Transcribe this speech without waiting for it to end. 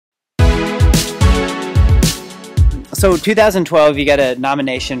So 2012, you got a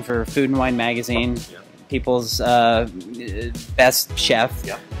nomination for Food and Wine magazine, People's Best Chef.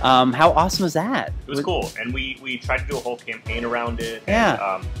 Yeah. How awesome was that? It was cool, and we tried to do a whole campaign around it.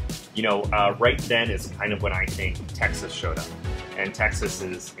 Yeah. And, right then is kind of when I think Texas showed up, and Texas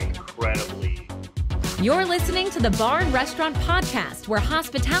is incredibly. You're listening to the Bar and Restaurant Podcast, where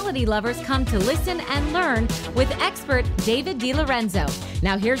hospitality lovers come to listen and learn with expert David DiLorenzo.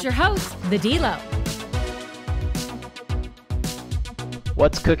 Now here's your host, the Delo.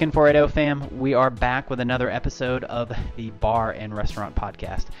 What's cooking 480 fam? We are back with another episode of the Bar and Restaurant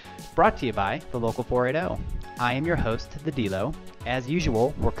Podcast, brought to you by the local 480. I am your host, the Delo. As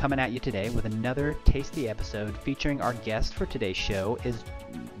usual, we're coming at you today with another tasty episode featuring our guest for today's show is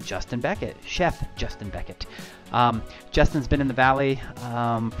Justin Beckett, Chef Justin Beckett. Justin's been in the Valley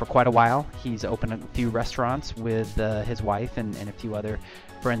for quite a while. He's opened a few restaurants with his wife and a few other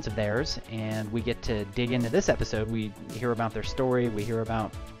friends of theirs, and we get to dig into this episode. We hear about their story. We hear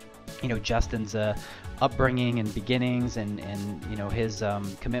about, Justin's upbringing and beginnings, and his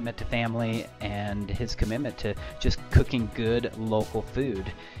commitment to family and his commitment to just cooking good local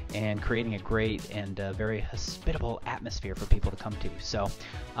food and creating a great and very hospitable atmosphere for people to come to. So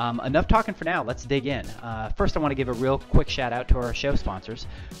enough talking for now. Let's dig in. First, I want to give a real quick shout out to our show sponsors,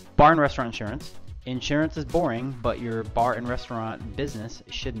 Bar and Restaurant Insurance. Insurance is boring, but your bar and restaurant business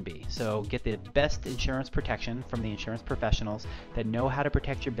shouldn't be. So get the best insurance protection from the insurance professionals that know how to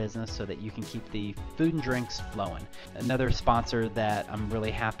protect your business so that you can keep the food and drinks flowing. Another sponsor that I'm really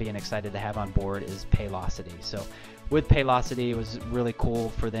happy and excited to have on board is Paylocity. So with Paylocity, it was really cool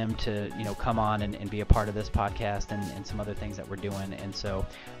for them to, come on and be a part of this podcast and some other things that we're doing. And so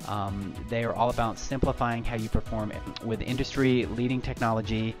they are all about simplifying how you perform with industry-leading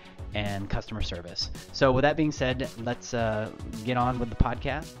technology and customer service. So with that being said, let's get on with the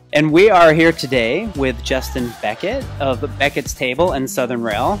podcast. And we are here today with Justin Beckett of Beckett's Table and Southern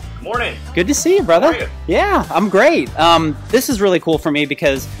Rail. Good morning. Good to see you, brother. How are you? Yeah, I'm great. This is really cool for me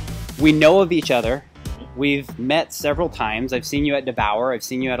because we know of each other. We've met several times. I've seen you at Devour. I've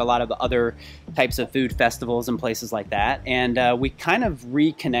seen you at a lot of other types of food festivals and places like that. And we kind of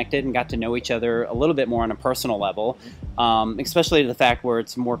reconnected and got to know each other a little bit more on a personal level, especially the fact where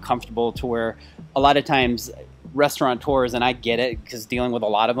it's more comfortable to where a lot of times restaurateurs, and I get it because dealing with a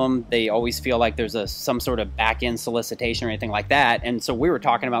lot of them, they always feel like there's some sort of back-end solicitation or anything like that. And so we were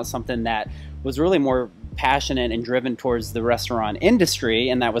talking about something that was really more passionate and driven towards the restaurant industry,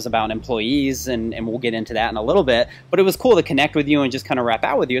 and that was about employees, and we'll get into that in a little bit. But it was cool to connect with you and just kind of wrap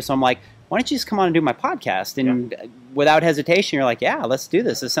out with you. So I'm like, why don't you just come on and do my podcast? And without hesitation, you're like, yeah, let's do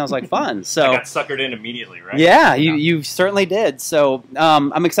this. This sounds like fun. So I got suckered in immediately, right? Yeah, you certainly did. So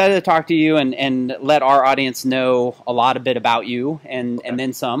I'm excited to talk to you and let our audience know a bit about you and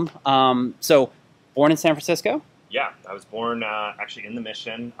then some. So born in San Francisco? Yeah, I was born actually in the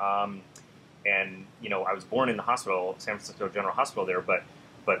Mission. And, I was born in the hospital, San Francisco General Hospital there,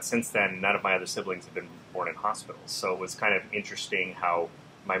 but since then, none of my other siblings have been born in hospitals. So it was kind of interesting how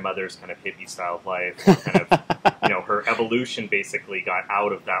my mother's kind of hippie style of life, kind of, her evolution basically got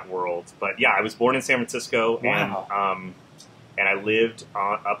out of that world. But yeah, I was born in San Francisco, wow. and I lived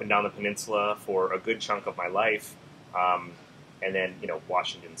up and down the peninsula for a good chunk of my life. And then,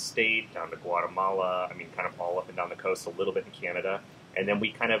 Washington State, down to Guatemala, kind of all up and down the coast, a little bit in Canada. And then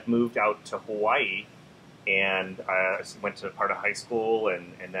we kind of moved out to Hawaii, and I went to part of high school,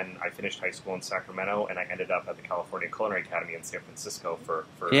 and then I finished high school in Sacramento, and I ended up at the California Culinary Academy in San Francisco for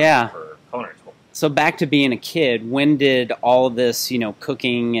culinary school. So back to being a kid, when did all of this,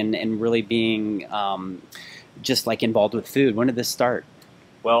 cooking and really being just like involved with food, when did this start?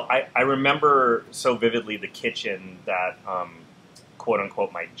 Well, I remember so vividly the kitchen that, quote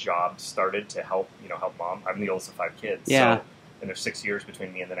unquote, my job started to help mom. I'm the oldest of 5 kids. Yeah. So, and there's 6 years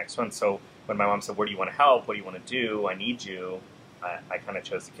between me and the next one. So when my mom said, where do you want to help? What do you want to do? I need you. I kind of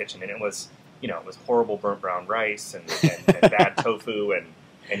chose the kitchen. And it was, it was horrible burnt brown rice and bad tofu and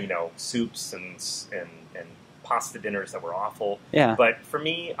soups and pasta dinners that were awful. Yeah. But for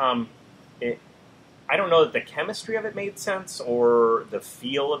me, I don't know that the chemistry of it made sense or the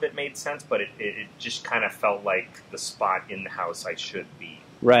feel of it made sense, but it just kind of felt like the spot in the house I should be.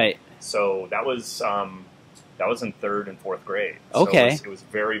 Right. So that was in 3rd and 4th grade. Okay. So it was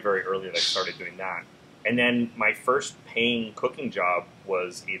very, very early that I started doing that. And then my first paying cooking job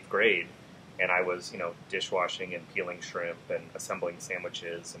was 8th grade. And I was, dishwashing and peeling shrimp and assembling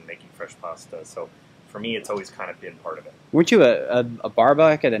sandwiches and making fresh pasta. So for me, it's always kind of been part of it. Weren't you a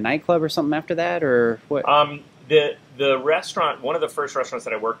barback at a nightclub or something after that, or what? The restaurant, one of the first restaurants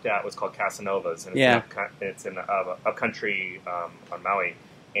that I worked at was called Casanova's. And it's in Upcountry on Maui.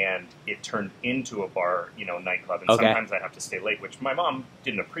 and it turned into a bar, nightclub. And Okay. sometimes I'd have to stay late, which my mom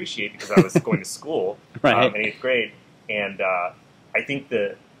didn't appreciate because I was going to school Right. in 8th grade. And I think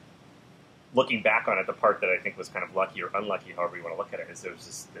looking back on it, the part that I think was kind of lucky or unlucky, however you want to look at it, is there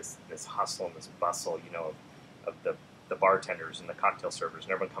was this hustle and this bustle, of the bartenders and the cocktail servers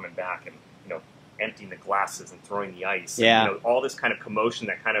and everyone coming back and, emptying the glasses and throwing the ice. Yeah. And, all this kind of commotion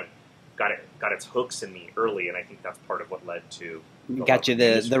that kind of got its hooks in me early, and I think that's part of what led to Got you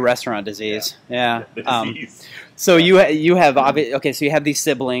the restaurant disease. Yeah. The disease. So you have so you have these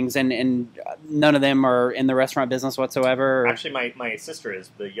siblings, and none of them are in the restaurant business whatsoever? Or? Actually, my sister is,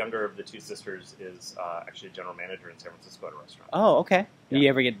 the younger of the two sisters, is actually a general manager in San Francisco at a restaurant. Oh, okay. Yeah. You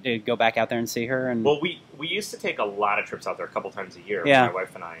ever get to go back out there and see her? And Well, we used to take a lot of trips out there a couple times a year, Yeah. my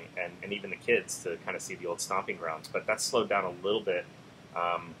wife and I, and even the kids, to kind of see the old stomping grounds. But that's slowed down a little bit.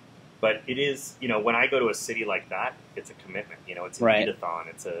 But it is, when I go to a city like that, it's a commitment. It's an Right. eat-a-thon,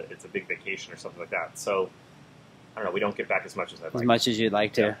 it's a big vacation or something like that. So, I don't know, we don't get back as much as I'd like. as much as you'd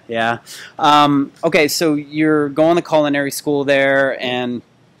like to, yeah. Okay, so you're going to culinary school there, and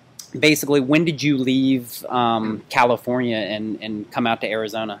basically, when did you leave California and come out to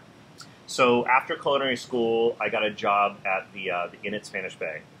Arizona? So after culinary school, I got a job at the Inn at Spanish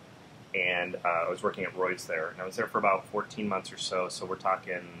Bay, and I was working at Roy's there. And I was there for about 14 months or so. So we're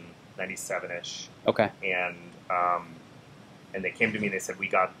talking 97-ish. Okay. And they came to me and they said, we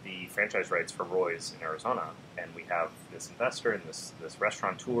got the franchise rights for Roy's in Arizona, and we have this investor and this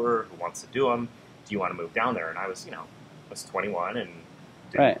restaurateur who wants to do them. Do you want to move down there? And I was, was 21 and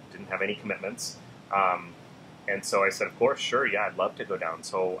didn't have any commitments. And so I said, of course, sure, yeah, I'd love to go down.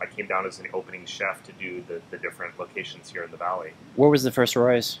 So I came down as an opening chef to do the different locations here in the Valley. Where was the first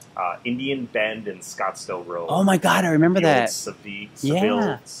Roy's? Indian Bend and Scottsdale Road. Oh my God, I remember The that. old Seville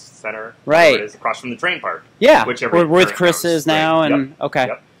Yeah. Center. Right. It is across from the train park. Yeah, Whichever where current Chris house. is now, Right. and Yep. okay.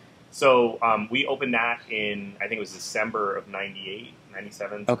 Yep. So we opened that in, I think it was December of 98,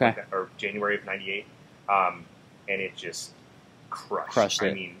 97, Okay. like that, or January of 98. And it just crushed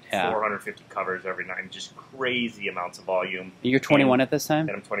it. I mean, Yeah. 450 covers every night, just crazy amounts of volume. You're 21 at this time?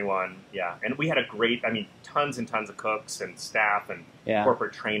 And I'm 21, yeah. And we had tons and tons of cooks and staff and Yeah.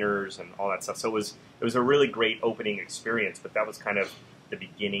 corporate trainers and all that stuff. So it was a really great opening experience, but that was kind of the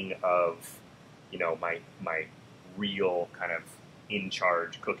beginning of, my real kind of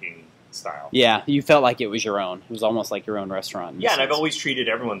in-charge cooking style. Yeah, you felt like it was your own. It was almost like your own restaurant. in a Yeah, and I've sense. always treated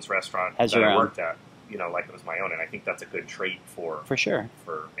everyone's restaurant As that your I own. worked at, like it was my own, and I think that's a good trait for sure.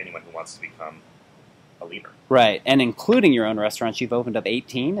 for anyone who wants to become a leader. Right, and including your own restaurants, you've opened up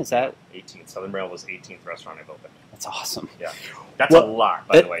 18, is that? 18th. Southern Rail was 18th restaurant I've opened. That's awesome. Yeah. That's Well, a lot,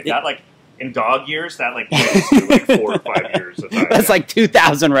 by the way. That, in dog years, that, goes to, 4 or 5 years of time. That's like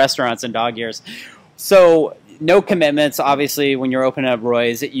 2,000 restaurants in dog years. So, no commitments. Obviously, when you're opening up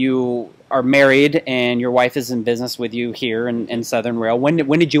Roy's, you are married and your wife is in business with you here in Southern Rail. When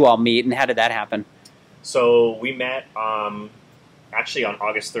did you all meet, and how did that happen? So we met actually on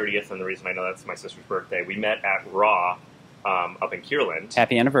August 30th, and the reason I know that's my sister's birthday, we met at Raw up in Kierland.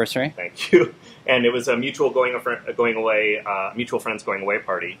 Happy anniversary. Thank you. And it was a mutual mutual friends going away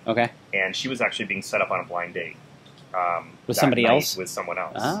party. Okay. And she was actually being set up on a blind date. With that somebody night else? With someone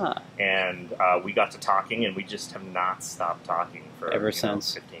else. Ah. And we got to talking, and we just have not stopped talking for Ever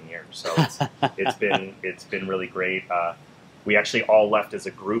since. 15 years. So it's been really great. We actually all left as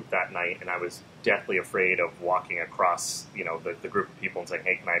a group that night, and I was deathly afraid of walking across, the group of people and saying,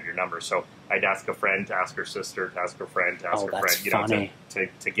 "Hey, can I have your number?" So I'd ask a friend to ask her sister to ask her friend to ask her that's friend, funny.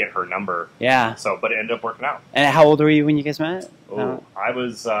 to get her number. Yeah. So, but it ended up working out. And how old were you when you guys met? Oh, I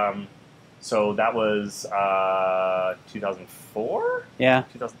was. So that was 2004. Yeah.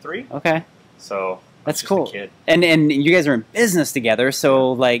 2003. Okay. So That's just cool. A kid. And you guys are in business together,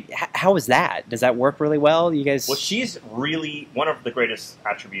 so how is that? Does that work really well? You guys? Well, she's really one of the greatest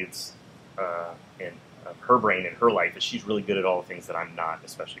attributes in her brain in her life is she's really good at all the things that I'm not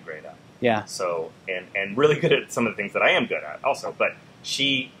especially great at. Yeah. So and really good at some of the things that I am good at also. But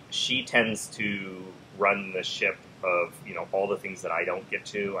she tends to run the ship of all the things that I don't get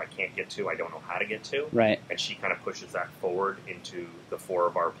to, I can't get to, I don't know how to get to. Right. And she kind of pushes that forward into the 4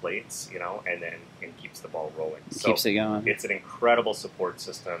 of our plates, and keeps the ball rolling. Keeps it going. It's an incredible support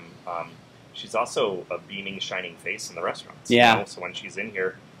system. She's also a beaming, shining face in the restaurants. Yeah. So when she's in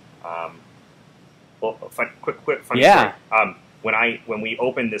here, quick funny Yeah. story. When we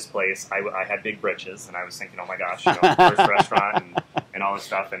opened this place, I had big britches, and I was thinking, oh my gosh, first restaurant and all this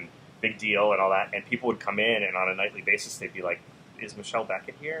stuff, and big deal and all that. And people would come in, and on a nightly basis, they'd be like, "Is Michelle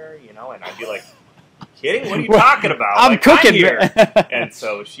Beckett here?" And I'd be like, "Kidding? What are you talking about? I'm cooking here." And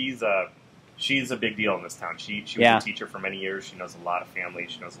so she's she's a big deal in this town. She was Yeah. a teacher for many years. She knows a lot of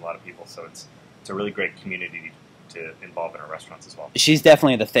families. She knows a lot of people. So it's a really great community to involve in our restaurants as well. She's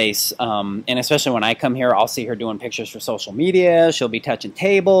definitely the face, and especially when I come here, I'll see her doing pictures for social media. She'll be touching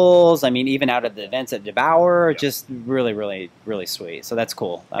tables. I mean, even out at the events at Devour, Yeah. just really, really, really sweet. So that's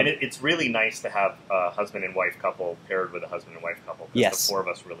cool. And it's really nice to have a husband and wife couple paired with a husband and wife couple. Because Yes. the four of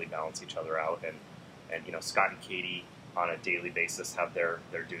us really balance each other out. And you know, Scott and Katie on a daily basis have their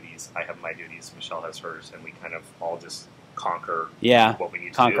duties. I have my duties. Michelle has hers. And we kind of all just conquer Yeah, what we need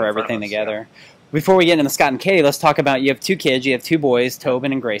to do. conquer in front of everything us. together. Before we get into Scott and Katie, let's talk about, you have 2 kids. You have 2 boys,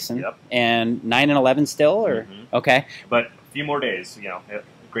 Tobin and Grayson. Yep. And 9 and 11 still? Or Mhm. Okay. But a few more days, you know,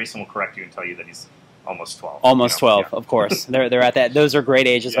 Grayson will correct you and tell you that he's almost 12. Almost you know? 12, of course. They're at that. Those are great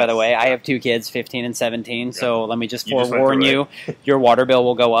ages, by the Yes. way. I have 2 kids, 15 and 17. So let me just You just went forewarn through you, your water bill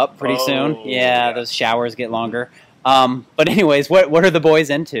will go up pretty soon. Oh, Yeah, yeah. those showers get longer. But anyways, what are the boys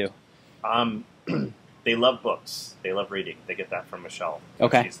into? They love books. They love reading. They get that from Michelle.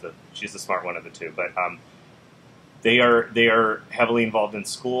 Okay. She's the smart one of the two. But they are heavily involved in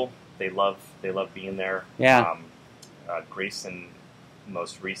school. They love being there. Yeah. Grayson,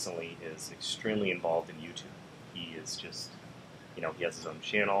 most recently, is extremely involved in YouTube. He is just, you know, he has his own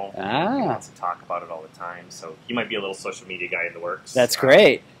channel. He wants to talk about it all the time. So he might be a little social media guy in the works. That's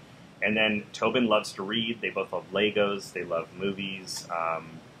great. And then Tobin loves to read. They both love Legos. They love movies.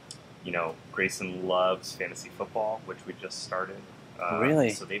 You know, Grayson loves fantasy football, which we just started.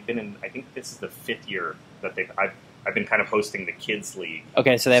 Really? So they've been in, I think this is the 5th year that I've been kind of hosting the kids league.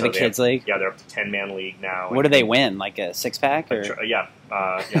 Okay, so they have a kids league. Yeah, they're up to 10-man league now. What do they win? Like a 6-pack? Or? Yeah,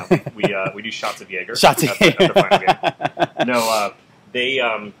 we do shots of Jaeger. Shots of That's our final game. No,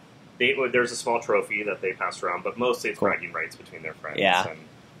 there's a small trophy that they pass around, but mostly it's bragging rights between their friends. Yeah.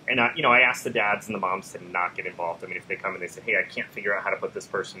 And you know, I asked the dads and the moms to not get involved. I mean, if they come and they say, "Hey, I can't figure out how to put this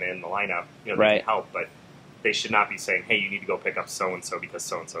person in the lineup," you know, they Right. can help, but they should not be saying, "Hey, you need to go pick up so and so because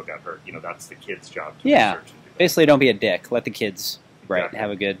so and so got hurt." You know, that's the kids' job to Yeah. research and do that. Basically, don't be a dick. Let the kids Exactly.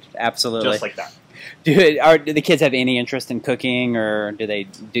 have a good. Absolutely. Just like that. Do the kids have any interest in cooking, or do they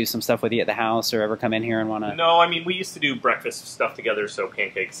do some stuff with you at the house, or ever come in here and want to? No, I mean, we used to do breakfast stuff together, so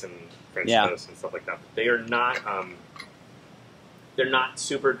pancakes and French toast and stuff like that. But they are not. They're not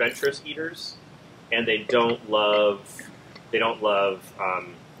super adventurous eaters, and they don't love. You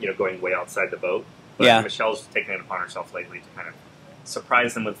know, going way outside the boat. But Yeah. Michelle's taken it upon herself lately to kind of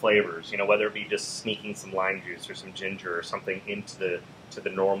surprise them with flavors. You know, whether it be just sneaking some lime juice or some ginger or something into the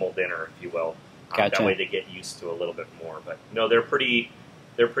normal dinner, if you will. Gotcha. That way they get used to a little bit more. But no, they're pretty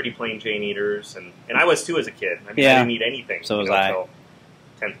plain Jane eaters, and I was too as a kid. I mean, I didn't eat anything. So was you know, I. Until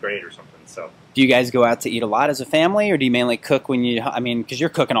 10th grade or something. So. Do you guys go out to eat a lot as a family, or do you mainly cook when you? I mean, because you're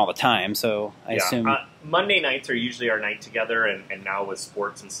cooking all the time, so I assume. Monday nights are usually our night together, and now with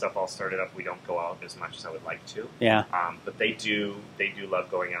sports and stuff all started up, we don't go out as much as I would like to. Yeah. But they do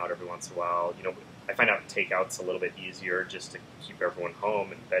love going out every once in a while. You know, I find out takeout's a little bit easier just to keep everyone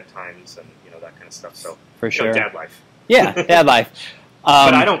home and bedtimes and you know that kind of stuff. So For you sure. know, dad life. Yeah, dad life.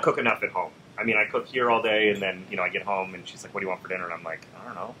 But I don't cook enough at home. I mean, I cook here all day, and then you know I get home and she's like, "What do you want for dinner?" And I'm like, "I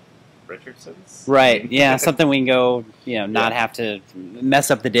don't know, Richardson's." Right. Yeah, something we can go. You know, not have to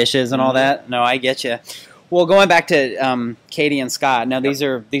mess up the dishes and all that. No, I get you. Well, going back to Katie and Scott. Now, these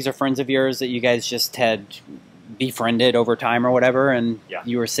are friends of yours that you guys just had befriended over time or whatever, and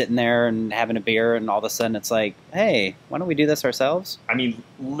you were sitting there and having a beer, and all of a sudden it's like, hey, why don't we do this ourselves? I mean,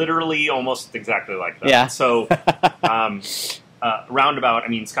 literally almost exactly like that. Yeah. So, roundabout, I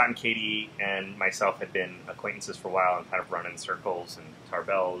mean, Scott and Katie and myself had been acquaintances for a while and kind of run in circles and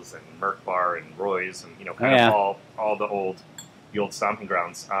Tarbell's and Merc Bar and Roy's and, you know, kind of all the old stomping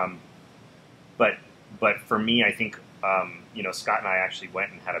grounds. But for me, I think, you know, Scott and I actually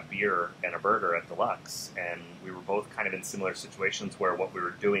went and had a beer and a burger at Deluxe, and we were both kind of in similar situations where what we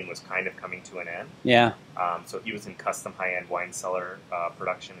were doing was kind of coming to an end. Yeah. So he was in custom high-end wine cellar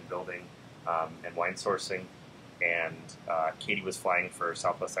production and building and wine sourcing, and Katie was flying for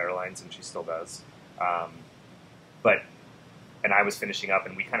Southwest Airlines, and she still does. And I was finishing up,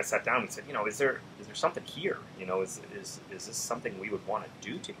 and we kind of sat down and said, you know, is there something here? You know, is this something we would want to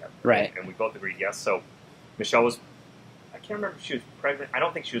do together? Right. And we both agreed yes. So Michelle was, I can't remember if she was pregnant. I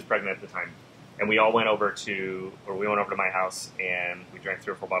don't think she was pregnant at the time. And we all went over to my house, and we drank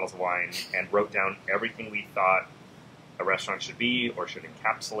 3 or 4 bottles of wine and wrote down everything we thought a restaurant should be or should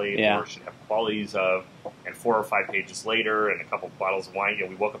encapsulate or should have qualities of. And 4 or 5 pages later and a couple of bottles of wine, you know,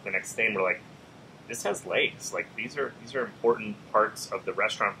 we woke up the next day and we're like, this has legs. Like these are important parts of the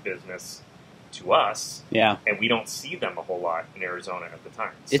restaurant business to us. Yeah. And we don't see them a whole lot in Arizona at the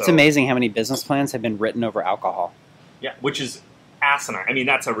time. It's amazing how many business plans have been written over alcohol. Yeah, which is asinine. I mean,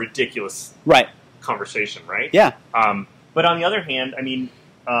 that's a ridiculous Right. conversation, right? Yeah. But on the other hand, I mean,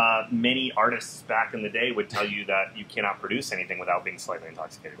 many artists back in the day would tell you that you cannot produce anything without being slightly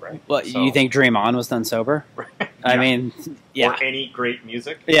intoxicated, right? Well, So- you think Dream On was done sober? I mean, yeah. Or any great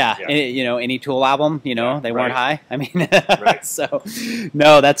music. Yeah, any Tool album, they weren't high. I mean, Right. So,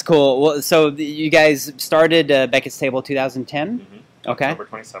 no, that's cool. Well, so you guys started Beckett's Table 2010? Mm-hmm. Okay. October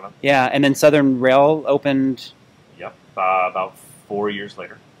 27th. Yeah, and then Southern Rail opened? Yep. About 4 years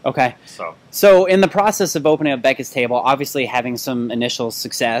later. Okay. So in the process of opening up Beckett's Table, obviously having some initial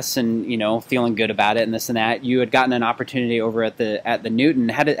success and, feeling good about it and this and that, you had gotten an opportunity over at the Newton.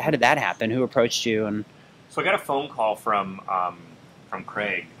 How did that happen? Who approached you? And So I got a phone call from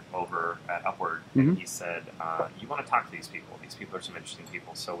Craig over at Upward, and he said, you want to talk to these people. These people are some interesting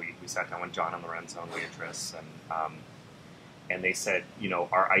people. So we sat down with John and Lorenzo and Beatrice, and they said,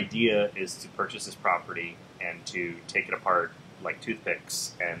 our idea is to purchase this property and to take it apart like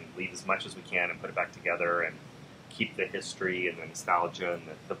toothpicks and leave as much as we can and put it back together and keep the history and the nostalgia and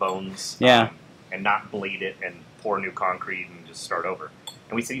the bones, and not blade it and pour new concrete and just start over.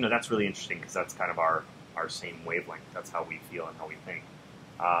 And we said, that's really interesting because that's kind of our same wavelength. That's how we feel and how we think.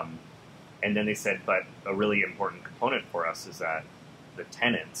 And then they said, but a really important component for us is that the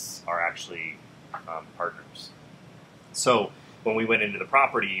tenants are actually partners. So when we went into the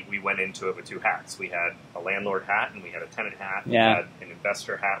property, we went into it with two hats. We had a landlord hat and we had a tenant hat. We had an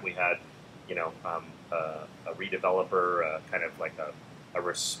investor hat. We had, a redeveloper, kind of like a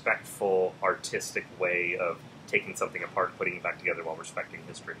respectful, artistic way of taking something apart and putting it back together while respecting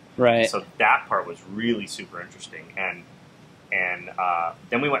history. Right. So that part was really super interesting. And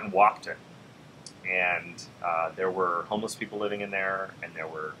then we went and walked it. And there were homeless people living in there, and there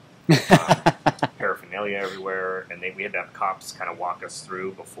were paraphernalia everywhere, and we had to have cops kind of walk us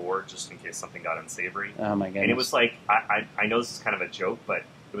through before, just in case something got unsavory. Oh my goodness! And it was like I know this is kind of a joke, but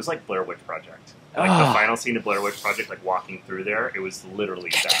it was like Blair Witch Project, like the final scene of Blair Witch Project, like walking through there. It was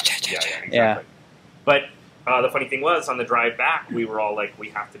literally that. Yeah, exactly. Yeah. But the funny thing was, on the drive back, we were all like, we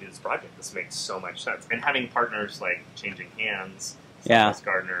have to do this project. This makes so much sense. And having partners like Changing Hands, Southwest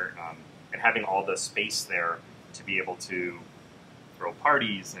Gardner, and having all the space there to be able to throw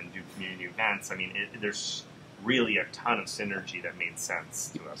parties and do community events. I mean, there's really a ton of synergy that made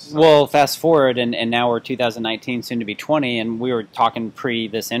sense to us. So. Well, fast forward, and now we're 2019, soon to be 20, and we were talking pre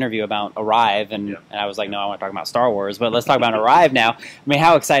this interview about Arrive, and I was like, no, I want to talk about Star Wars, but let's talk about Arrive now. I mean,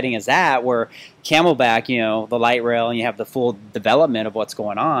 how exciting is that? Where Camelback, the light rail, and you have the full development of what's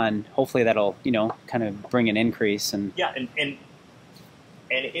going on. Hopefully that'll, kind of bring an increase. And yeah, and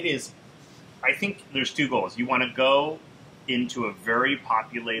it is, I think there's two goals. You want to go into a very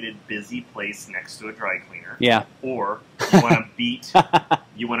populated, busy place next to a dry cleaner. Yeah. Or you want to beat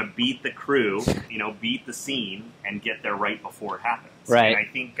the crew, beat the scene, and get there right before it happens. Right. And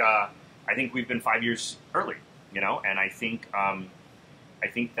I think we've been 5 years early. And I think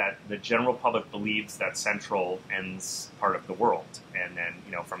that the general public believes that Central ends part of the world, and then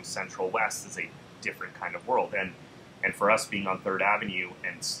from Central West is a different kind of world. And for us being on 3rd Avenue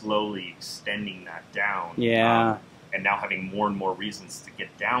and slowly extending that down. Yeah. And now having more and more reasons to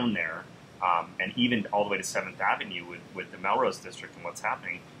get down there, and even all the way to 7th Avenue with the Melrose District and what's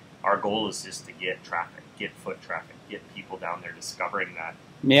happening, our goal is just to get traffic, get foot traffic, get people down there discovering that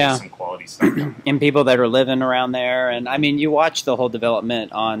there's some quality stuff. And people that are living around there. And, I mean, you watch the whole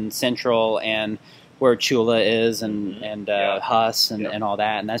development on Central and where Chula is and Huss and all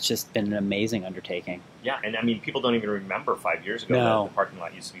that, and that's just been an amazing undertaking. Yeah, and I mean, people don't even remember 5 years ago that the parking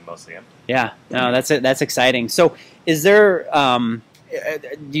lot used to be mostly empty. Yeah, no, that's exciting. So, is there?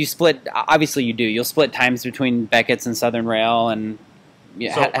 Do you split? Obviously, you do. You'll split times between Beckett's and Southern Rail, and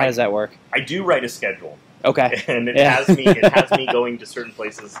how does that work? I do write a schedule. Okay, and it has me going to certain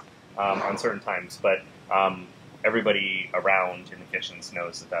places on certain times, but everybody around in the kitchens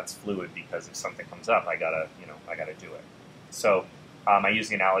knows that that's fluid because if something comes up, I gotta do it. So. I use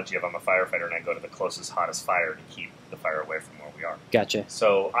the analogy of I'm a firefighter and I go to the closest, hottest fire to keep the fire away from where we are. Gotcha.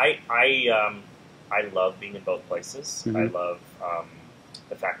 So I love being in both places. I love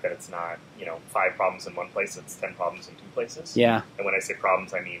the fact that it's not 5 problems in one place; it's 10 problems in 2 places. Yeah. And when I say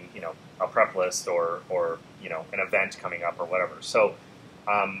problems, I mean a prep list or an event coming up or whatever. So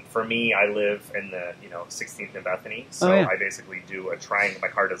for me, I live in the 16th and Bethany, so I basically do a triangle. My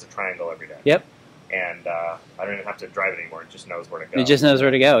car does a triangle every day. Yep. And I don't even have to drive it anymore. It just knows where to go. It just knows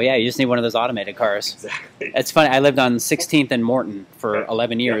where to go. Yeah, you just need one of those automated cars. Exactly. It's funny. I lived on 16th and Morton for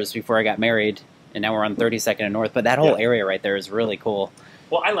 11 years before I got married, and now we're on 32nd and North. But that whole area right there is really cool.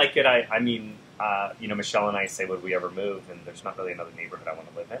 Well, I like it. I mean, Michelle and I say, would we ever move? And there's not really another neighborhood I want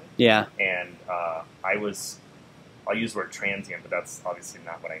to live in. Yeah. And I was I'll use the word transient, but that's obviously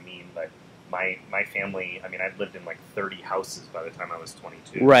not what I mean. But my family, I mean, I've lived in like 30 houses by the time I was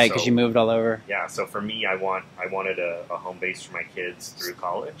 22. Right, because you moved all over. Yeah, so for me, I wanted a home base for my kids through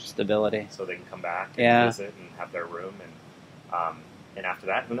college. Stability. So they can come back and visit and have their room. And after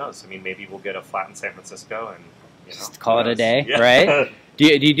that, who knows? I mean, maybe we'll get a flat in San Francisco and, just call it a day, yeah. right? Do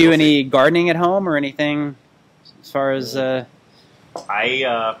you do any gardening at home or anything as far as...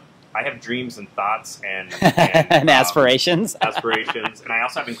 I have dreams and thoughts and and aspirations. Aspirations, and I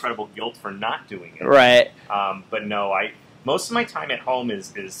also have incredible guilt for not doing it. Right. But no, most of my time at home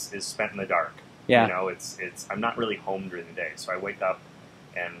is spent in the dark. Yeah. You know, it's I'm not really home during the day, so I wake up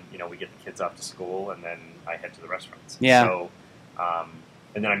and we get the kids off to school, and then I head to the restaurants. Yeah. So,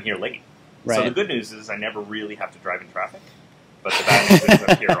 and then I'm here late. Right. So the good news is I never really have to drive in traffic, but the bad news is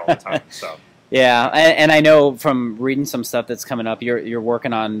I'm here all the time. So. Yeah, and I know from reading some stuff that's coming up, you're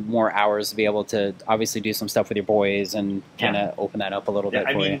working on more hours to be able to obviously do some stuff with your boys and kind of open that up a little bit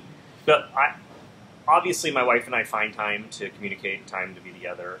for you. Obviously, my wife and I find time to communicate, time to be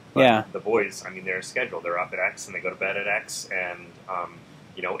together. But yeah. The boys, I mean, they're scheduled. They're up at X and they go to bed at X, and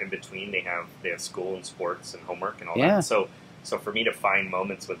in between they have school and sports and homework and all that. So for me to find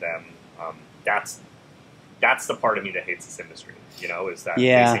moments with them, that's the part of me that hates this industry, is that they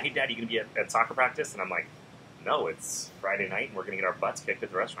say, hey, Dad, you going to be at soccer practice? And I'm like, no, it's Friday night and we're going to get our butts kicked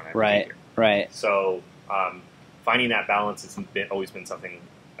at the restaurant. Right. So finding that balance has always been something,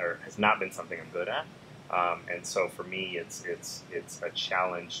 or has not been something I'm good at. And so for me, it's a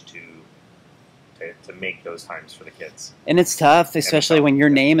challenge to make those times for the kids. And it's tough, especially when your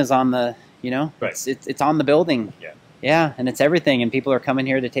name is on the, right. it's on the building. Yeah. Yeah, and it's everything, and people are coming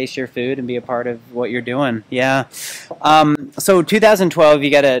here to taste your food and be a part of what you're doing. Yeah. So 2012,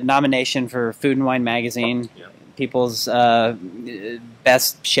 you got a nomination for Food and Wine Magazine, People's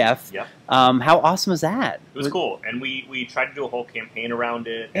Best Chef. Yeah. How awesome was that? It was cool, and we tried to do a whole campaign around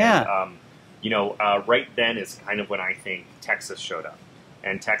it. Yeah. And, right then is kind of when I think Texas showed up,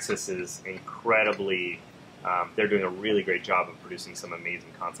 and Texas is incredibly. They're doing a really great job of producing some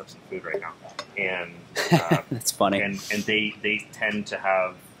amazing concepts in food right now, and that's funny. And they tend to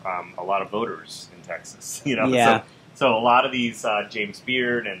have a lot of voters in Texas, Yeah. So a lot of these James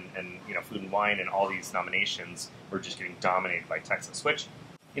Beard and Food and Wine and all these nominations were just getting dominated by Texas, which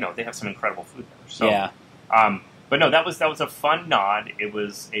they have some incredible food there. So, yeah. But no, that was a fun nod. It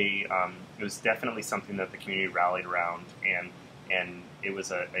was it was definitely something that the community rallied around, and it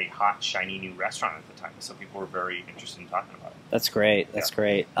was a hot, shiny new restaurant at the time, so people were very interested in talking about it. That's great. That's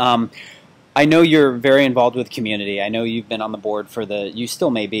great. I know you're very involved with community. I know you've been on the board you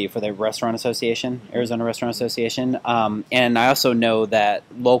still may be, for the Restaurant Association, Arizona Restaurant Association, and I also know that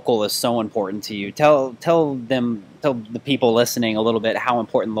local is so important to you. Tell the people listening a little bit how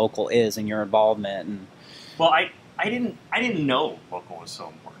important local is in your involvement. And well, I didn't know local was so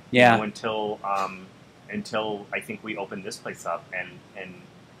important. Yeah. Until I think we opened this place up, and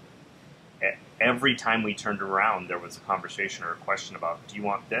every time we turned around, there was a conversation or a question about, do you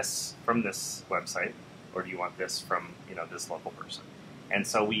want this from this website, or do you want this from this local person? And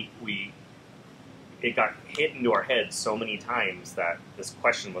so it got hit into our heads so many times that this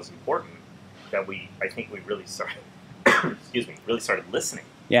question was important that I think we really started really started listening.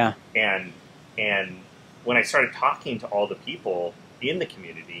 Yeah. And when I started talking to all the people in the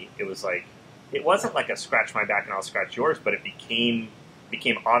community, it wasn't like a scratch my back and I'll scratch yours, but it became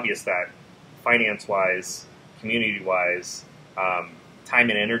obvious that finance-wise, community-wise, time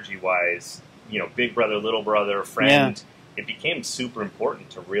and energy-wise, big brother, little brother, friend, it became super important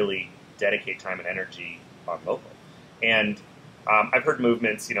to really dedicate time and energy on local. And I've heard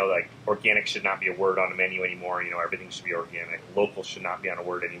movements, like organic should not be a word on a menu anymore. Everything should be organic. Local should not be on a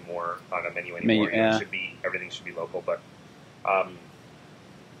word anymore, on a menu anymore. Everything should be local. But I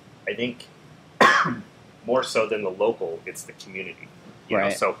think more so than the local, it's the community. You know?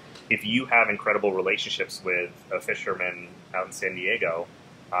 So if you have incredible relationships with a fisherman out in San Diego,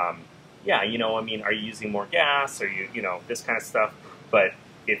 are you using more gas? Are you, this kind of stuff? But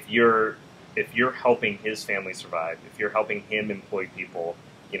if you're helping his family survive, if you're helping him employ people,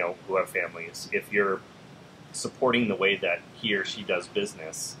 who have families, if you're supporting the way that he or she does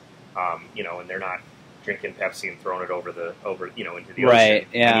business, and they're not drinking Pepsi and throwing it into the ocean. Right.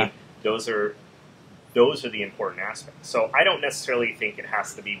 Yeah. I mean, those are the important aspects. So I don't necessarily think it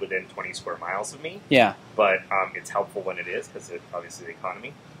has to be within 20 square miles of me. Yeah. But it's helpful when it is, because obviously the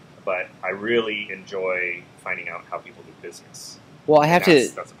economy. But I really enjoy finding out how people do business. Well, that's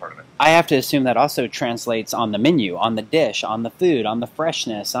a part of it. I have to assume that also translates on the menu, on the dish, on the food, on the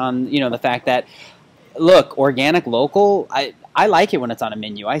freshness, on the fact that, look, organic, local. I like it when it's on a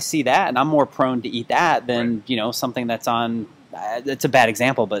menu. I see that, and I'm more prone to eat that than something that's on. It's a bad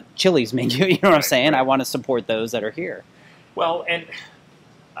example, but Chili's menu. You know what I'm saying? Right. I want to support those that are here. Well, and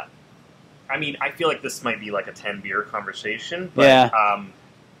I mean, I feel like this might be like a 10 beer conversation, but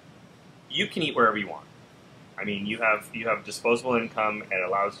you can eat wherever you want. I mean, you have disposable income, and it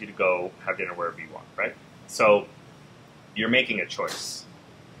allows you to go have dinner wherever you want, right? So you're making a choice.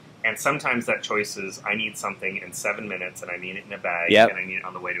 And sometimes that choice is, I need something in 7 minutes, and I need it in a bag, and I need it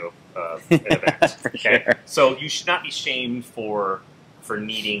on the way to an event. For sure. So you should not be shamed for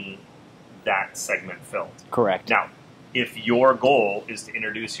needing that segment filled. Correct. Now, if your goal is to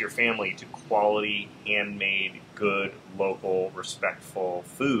introduce your family to quality, handmade, good, local, respectful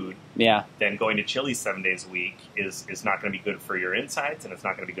food, then going to Chili's 7 days a week is not going to be good for your insides, and it's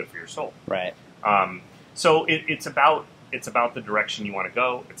not going to be good for your soul. Right. So it's about the direction you want to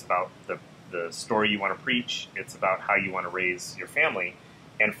go. It's about the story you want to preach. It's about how you want to raise your family.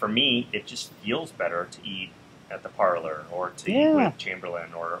 And for me, it just feels better to eat at the Parlor, or to eat with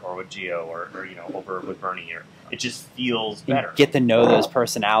Chamberlain, or with Gio, or over with Bernie here. It just feels better. You get to know those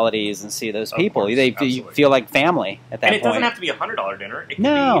personalities and see those people. You feel like family at that point. And it doesn't have to be a $100 dinner. It can be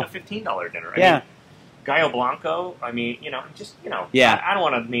a $15 dinner. I mean, Gallo Blanco, I mean, I don't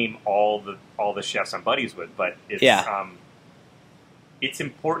want to name all the chefs I'm buddies with, but it's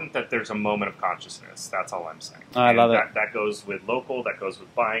important that there's a moment of consciousness. That's all I'm saying. I love it. That goes with local, that goes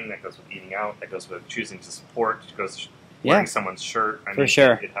with buying, that goes with eating out, that goes with choosing to support, it goes wearing someone's shirt. I mean,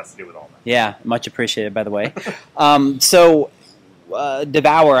 sure. It has to do with all that. Yeah, much appreciated, by the way. So,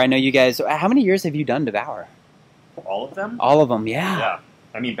 Devour, I know you guys, how many years have you done Devour? All of them? All of them, yeah. Yeah.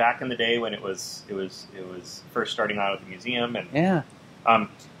 I mean, back in the day when it was first starting out at the museum, and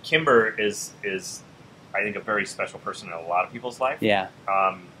Kimber is I think a very special person in a lot of people's life. Yeah.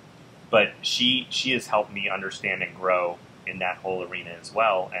 But she has helped me understand and grow in that whole arena as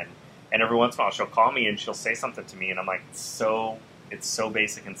well. And every once in a while she'll call me and she'll say something to me, and I'm like, it's so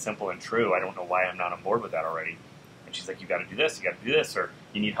basic and simple and true. I don't know why I'm not on board with that already. And she's like, you got to do this, you got to do this, or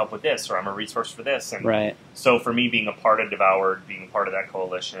you need help with this, or I'm a resource for this. And so for me, being a part of Devoured, being a part of that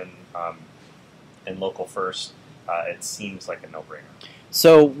coalition, and Local First, it seems like a no-brainer.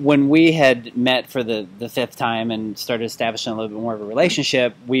 So when we had met for the fifth time and started establishing a little bit more of a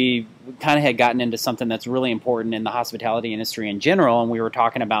relationship, we kind of had gotten into something that's really important in the hospitality industry in general, and we were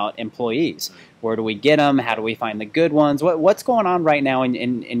talking about employees. Where do we get them? How do we find the good ones? What's going on right now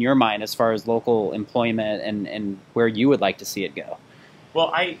in your mind as far as local employment and where you would like to see it go?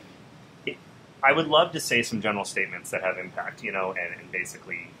 Well, I would love to say some general statements that have impact, and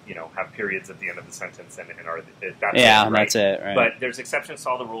basically, have periods at the end of the sentence and are that's it, right? That's it, right? But there's exceptions to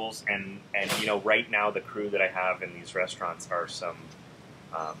all the rules, and right now the crew that I have in these restaurants are some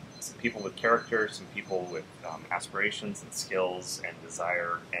people with character, some people with aspirations and skills and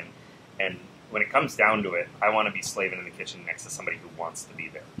desire, and when it comes down to it, I want to be slaving in the kitchen next to somebody who wants to be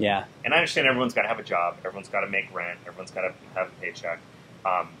there. Yeah. And I understand everyone's got to have a job, everyone's got to make rent, everyone's got to have a paycheck.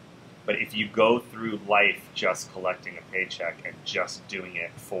 But if you go through life just collecting a paycheck and just doing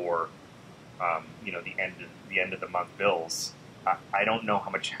it for, the end of the month bills, I don't know how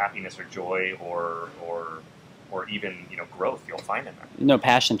much happiness or joy or even growth you'll find in that. No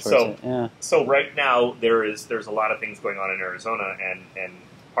passion towards it. Yeah. So right now there's a lot of things going on in Arizona, and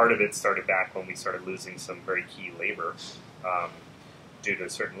part of it started back when we started losing some very key labor due to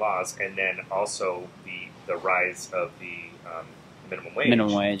certain laws, and then also the rise of the minimum wage.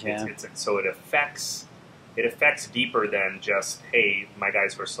 Minimum wage, yeah. So it affects deeper than just, hey, my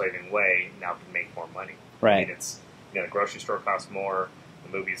guys who are slaving away now can make more money. Right. I mean, it's the grocery store costs more,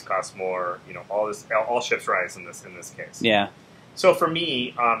 the movies cost more. All ships rise in this case. Yeah. So for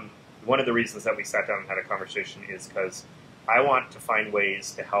me, one of the reasons that we sat down and had a conversation is because I want to find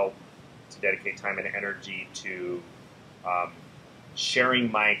ways to help to dedicate time and energy to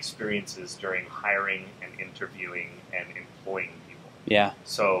sharing my experiences during hiring and interviewing and employing people. Yeah.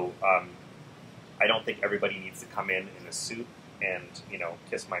 So I don't think everybody needs to come in a suit and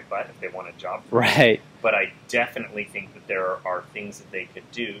kiss my butt if they want a job. Right. But I definitely think that there are things that they could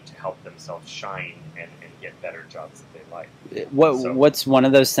do to help themselves shine and get better jobs that they like. What's one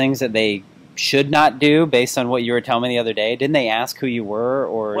of those things that they should not do based on what you were telling me the other day? Didn't they ask who you were,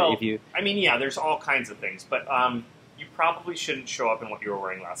 or if you? I mean, yeah, there's all kinds of things, but you probably shouldn't show up in what you were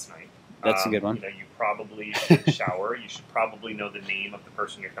wearing last night. That's a good one. You probably should shower. You should probably know the name of the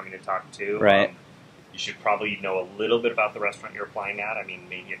person you're coming to talk to. Right. You should probably know a little bit about the restaurant you're applying at. I mean,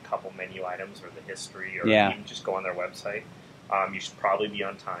 maybe a couple menu items or the history, or even just go on their website. You should probably be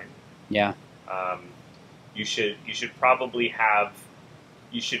on time. Yeah. You should probably have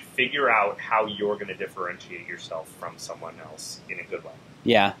you should figure out how you're going to differentiate yourself from someone else in a good way.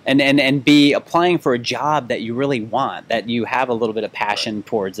 Yeah, and be applying for a job that you really want, that you have a little bit of passion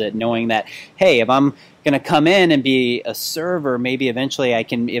towards it, knowing that, hey, if I'm going to come in and be a server, maybe eventually I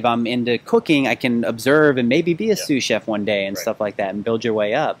can, if I'm into cooking, I can observe and maybe be a sous chef one day and stuff like that and build your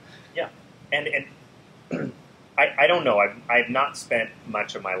way up. Yeah, and I don't know. I've not spent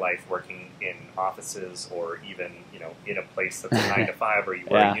much of my life working in offices or even, in a place that's a 9 to 5 or you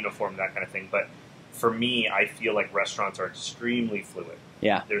wear a uniform, that kind of thing. But for me, I feel like restaurants are extremely fluid.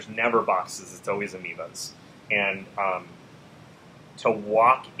 Yeah. There's never boxes. It's always amoebas. And to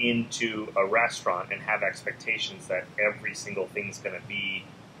walk into a restaurant and have expectations that every single thing's going to be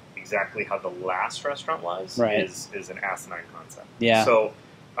exactly how the last restaurant was is an asinine concept. Yeah. So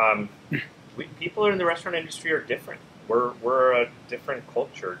people in the restaurant industry are different. We're a different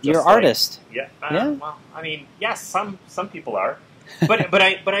culture. You're an artist. Yeah. Well, I mean, yes, some people are. But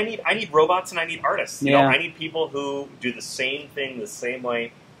I need robots and I need artists. You know, I need people who do the same thing the same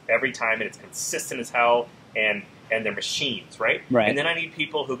way every time, and it's consistent as hell, and they're machines, right? Right. And then I need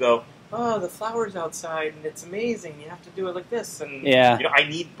people who go, oh, the flower's outside and it's amazing. You have to do it like this, and I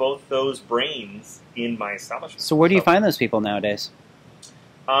need both those brains in my establishment. So where do you find those people nowadays?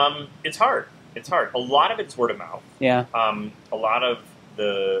 It's hard. It's hard. A lot of it's word of mouth. Yeah. A lot of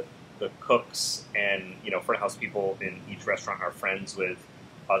the cooks and front of house people in each restaurant are friends with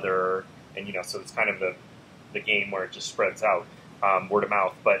other, and so it's kind of the game where it just spreads out, word of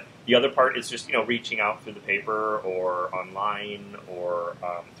mouth. But the other part is just reaching out through the paper or online or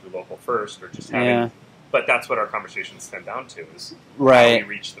through Local First or just having. But that's what our conversations stem down to is how we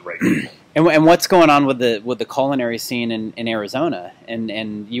reach the right people. And what's going on with the culinary scene in Arizona?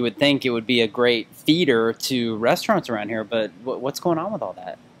 And you would think it would be a great feeder to restaurants around here, but what's going on with all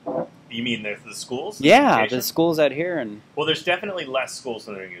that? You mean the schools? Yeah, the schools out here. Well, there's definitely less schools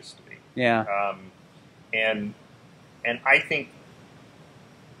than there used to be. Yeah. And I think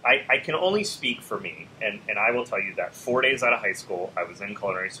I can only speak for me, and I will tell you that 4 days out of high school, I was in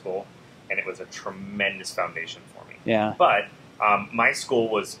culinary school, and it was a tremendous foundation for me. Yeah. But my school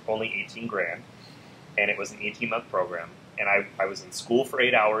was only 18 grand, and it was an 18-month program. And I was in school for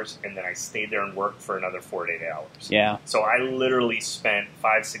 8 hours, and then I stayed there and worked for another 4 to 8 hours. Yeah. So I literally spent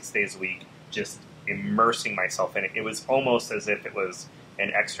 5-6 days a week just immersing myself in it. It was almost as if it was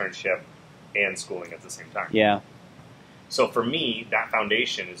an externship and schooling at the same time. Yeah. So for me, that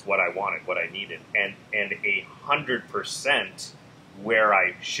foundation is what I wanted, what I needed, and 100% where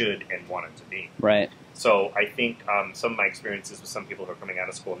I should and wanted to be. Right. So I think some of my experiences with some people who are coming out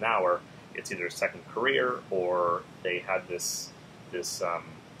of school now are, it's either a second career or they had this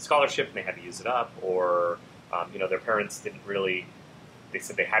scholarship and they had to use it up, or their parents didn't really. They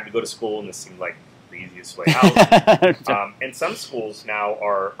said they had to go to school, and this seemed like the easiest way out. And some schools now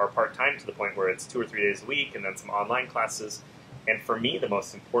are part-time to the point where it's 2 or 3 days a week, and then some online classes. And for me, the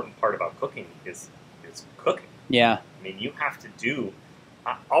most important part about cooking is cooking. Yeah. I mean, you have to do.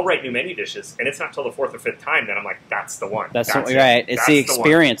 I'll write new menu dishes, and it's not till the 4th or 5th time that I'm like, that's the one. That's right. It's the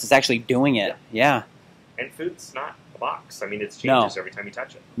experience. It's actually doing it. Yeah. And food's not a box. I mean, it changes every time you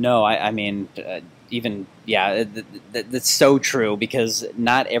touch it. No, I mean, that's so true, because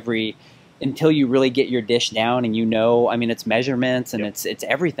not every, until you really get your dish down and I mean, it's measurements and it's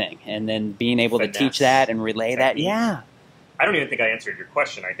everything. And then being able to teach that and relay that. Yeah. I don't even think I answered your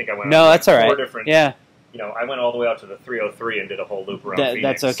question. I think I went on that's all right. 4 different. Yeah. I went all the way out to the 303 and did a whole loop around Phoenix.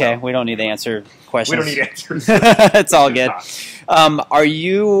 That's okay. So. We don't need to answer questions. We don't need answers. It's all good.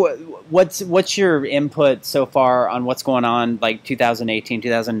 What's your input so far on what's going on, like 2018,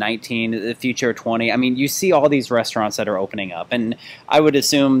 2019, the future of 20? I mean, you see all these restaurants that are opening up, and I would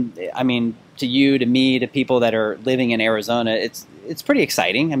assume, I mean, to you, to me, to people that are living in Arizona, it's pretty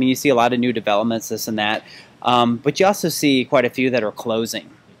exciting. I mean, you see a lot of new developments, this and that, but you also see quite a few that are closing.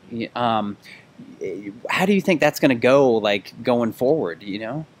 How do you think that's going to go, like, going forward,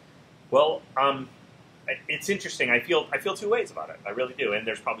 Well, it's interesting. I feel 2 ways about it. I really do, and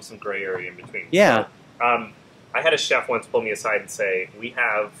there's probably some gray area in between. Yeah. So, I had a chef once pull me aside and say, we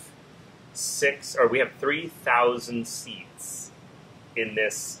have 3,000 seats in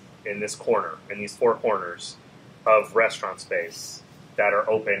this corner, in these 4 corners of restaurant space that are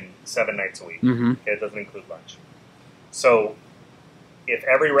open 7 nights a week. Mm-hmm. It doesn't include lunch. So if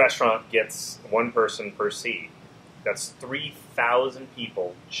every restaurant gets 1 person per seat, that's 3,000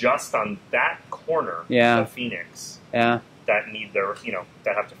 people just on that corner of Phoenix that need their,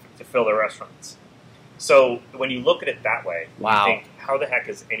 that have to fill their restaurants. So when you look at it that way, you think, how the heck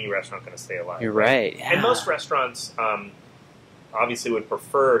is any restaurant going to stay alive? You're right. Yeah. And most restaurants obviously would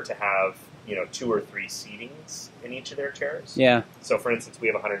prefer to have 2 or 3 seatings in each of their chairs. Yeah. So, for instance, we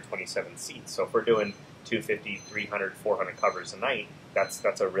have 127 seats. So if we're doing 250, 300, 400 covers a night, that's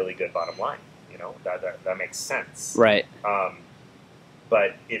a really good bottom line. That makes sense. Right.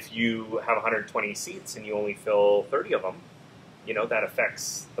 But if you have 120 seats and you only fill 30 of them, that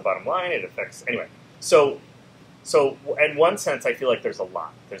affects the bottom line. It affects anyway. So in one sense, I feel like there's a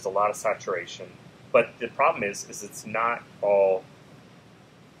lot of saturation. But the problem is it's not all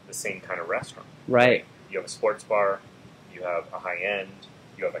the same kind of restaurant. Right. You have a sports bar, you have a high end,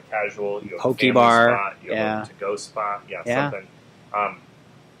 you have a casual, you have Poke a family bar, spot, you have a to-go spot, something.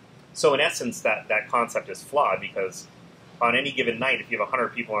 So in essence, that concept is flawed because on any given night, if you have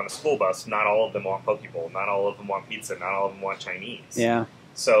 100 people on a school bus, not all of them want poke bowl, not all of them want pizza, not all of them want Chinese. Yeah.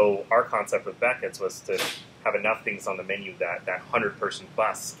 So our concept with Beckett's was to have enough things on the menu that 100-person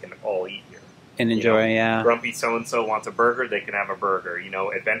bus can all eat here. And enjoy, yeah. Grumpy so-and-so wants a burger, they can have a burger.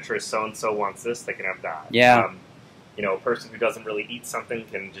 Adventurous so-and-so wants this, they can have that. Yeah. A person who doesn't really eat something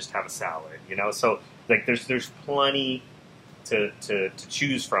can just have a salad, So, there's plenty to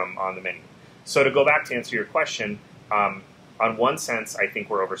choose from on the menu. So to go back to answer your question, on one sense, I think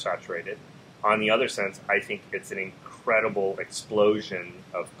we're oversaturated. On the other sense, I think it's an incredible explosion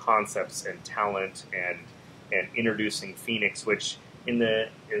of concepts and talent and introducing Phoenix, which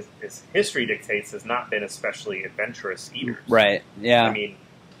as history dictates, has not been especially adventurous eaters. Right, yeah. I mean,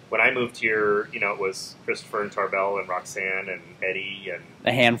 when I moved here, it was Christopher and Tarbell and Roxanne and Eddie and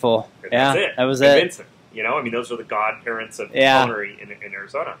a handful. And yeah, that's it. That was and it. Vincent. Those are the godparents of culinary in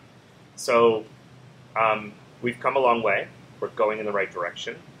Arizona. So we've come a long way. We're going in the right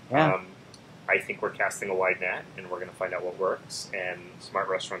direction. Yeah. I think we're casting a wide net, and we're going to find out what works. And Smart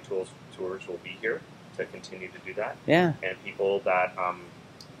Restaurant Tours will be here to continue to do that. Yeah. And people that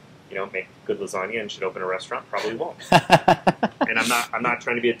make good lasagna and should open a restaurant probably won't. And I'm not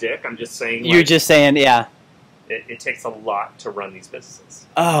trying to be a dick. I'm just saying. You're just saying, yeah. It takes a lot to run these businesses.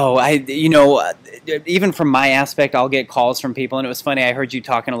 Oh, even from my aspect, I'll get calls from people, and it was funny. I heard you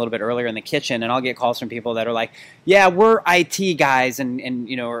talking a little bit earlier in the kitchen, and I'll get calls from people that are like, "Yeah, we're IT guys, and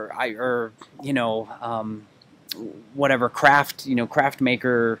whatever craft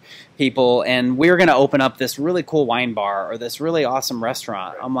maker people, and we're going to open up this really cool wine bar or this really awesome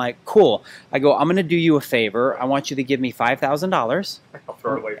restaurant." Right. I'm like, cool. I go, I'm going to do you a favor. I want you to give me $5,000. I'll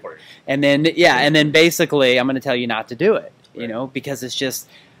throw it away for you. And then basically I'm going to tell you not to do it, right. Because it's just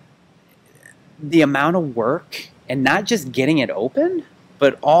the amount of work, and not just getting it open,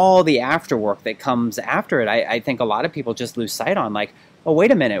 but all the after work that comes after it. I think a lot of people just lose sight on, like, oh,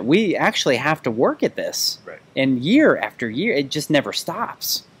 wait a minute, we actually have to work at this. Right. And year after year, it just never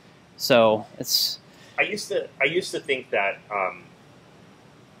stops. So it's. I used to think that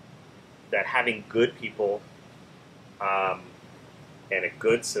that having good people and a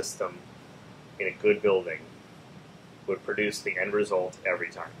good system in a good building would produce the end result every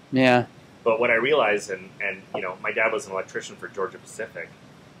time. Yeah. But what I realized, and my dad was an electrician for Georgia Pacific,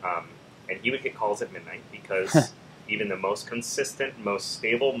 and he would get calls at midnight because. Even the most consistent, most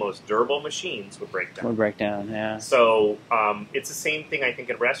stable, most durable machines would break down. Yeah. So it's the same thing, I think,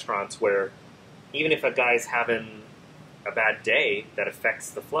 at restaurants where even if a guy's having a bad day, that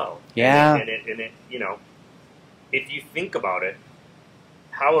affects the flow. Yeah. And it if you think about it,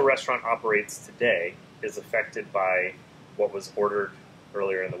 how a restaurant operates today is affected by what was ordered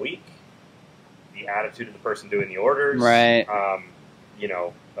earlier in the week, the attitude of the person doing the orders. Right.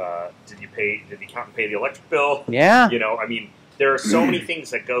 Did the accountant pay the electric bill? Yeah. There are so many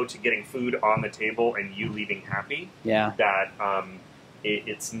things that go to getting food on the table and you leaving happy. Yeah. That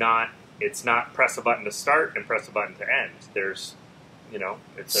it's not press a button to start and press a button to end. There's,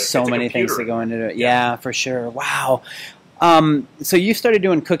 it's many things that go into it. Yeah, for sure. Wow. So you started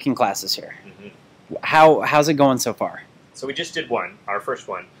doing cooking classes here. Mm-hmm. How's it going so far? So we just did our first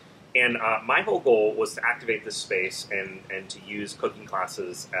one. And my whole goal was to activate this space and to use cooking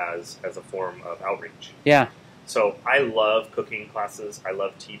classes as a form of outreach. Yeah. So I love cooking classes. I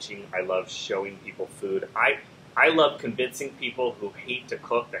love teaching. I love showing people food. I love convincing people who hate to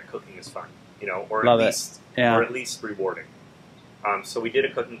cook that cooking is fun, or love at least rewarding. So we did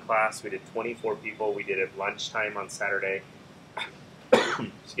a cooking class. We did 24 people. We did it lunchtime on Saturday.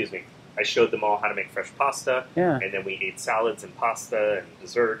 Excuse me. I showed them all how to make fresh pasta, and then we ate salads and pasta and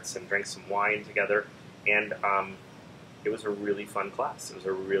desserts and drank some wine together, and it was a really fun class. It was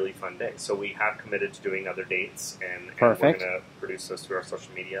a really fun day. So we have committed to doing other dates, and we're going to produce those through our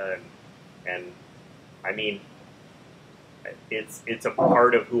social media, and I mean, it's a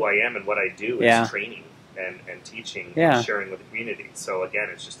part of who I am and what I do is training. and teaching Yeah. and sharing with the community. So again,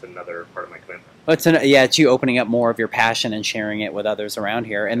 it's just another part of my commitment. Well, it's you opening up more of your passion and sharing it with others around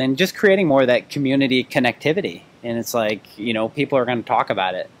here, and then just creating more of that community connectivity. And it's like, people are going to talk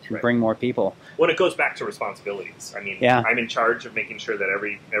about it to Right. bring more people. Well, it goes back to responsibilities. I mean, Yeah. I'm in charge of making sure that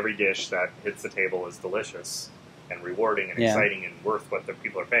every dish that hits the table is delicious and rewarding and Yeah. exciting and worth what the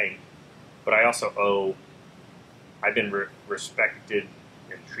people are paying. But I also I've been respected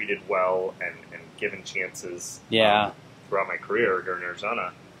and treated well and given chances Yeah. throughout my career here in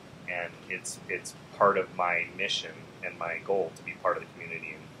Arizona, and it's part of my mission and my goal to be part of the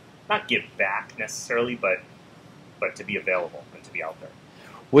community and not give back necessarily, but to be available and to be out there.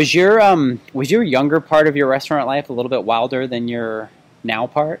 Was your younger part of your restaurant life a little bit wilder than your now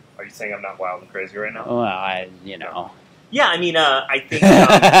part? Are you saying I'm not wild and crazy right now? Well, Yeah, I mean, I think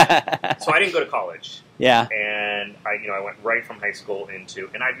so. I didn't go to college. Yeah. And I went right from high school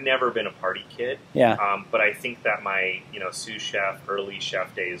and I've never been a party kid. Yeah. But I think that my, sous chef, early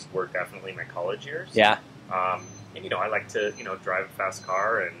chef days were definitely my college years. Yeah. And, I like to, drive a fast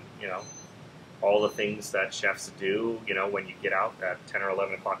car and, all the things that chefs do, when you get out at 10 or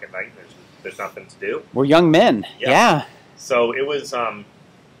 11 o'clock at night, there's nothing to do. We're young men. Yeah. So it was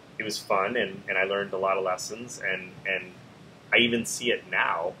fun and I learned a lot of lessons and I even see it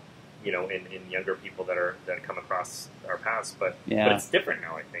now, in younger people that come across our paths, but it's different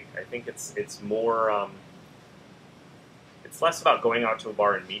now. I think it's more, it's less about going out to a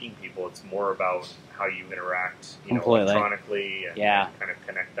bar and meeting people. It's more about how you interact, electronically and kind of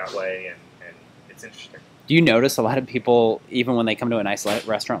connect that way. And it's interesting. Do you notice a lot of people, even when they come to a nice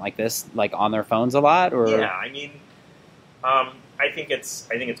restaurant like this, like on their phones a lot? Or yeah, I mean, I think it's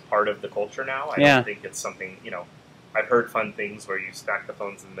part of the culture now. I don't think it's something, I've heard fun things where you stack the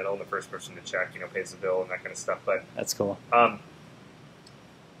phones in the middle and the first person to check, pays the bill and that kind of stuff. But that's cool. I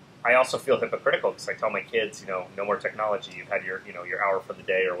also feel hypocritical because I tell my kids, no more technology. You've had your hour for the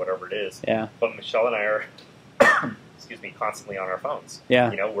day or whatever it is. Yeah. But Michelle and I are, constantly on our phones.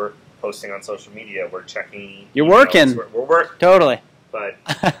 Yeah. We're posting on social media. We're checking. You're emails. working. We're working. Totally. But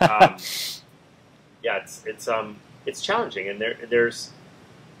it's challenging, and there's.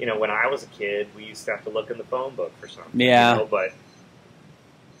 When I was a kid, we used to have to look in the phone book for something. Yeah. But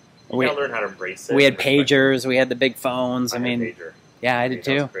we gotta learn how to embrace it. We had pagers. We had the big phones. I mean, pager. Yeah, I did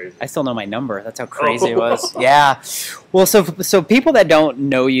too. Crazy. I still know my number. That's how crazy it was. Yeah. Well, so people that don't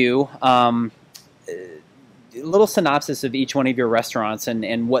know you, a little synopsis of each one of your restaurants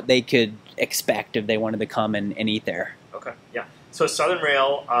and what they could expect if they wanted to come and eat there. Okay. Yeah. So Southern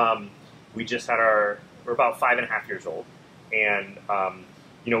Rail, we just had we're about 5.5 years old, and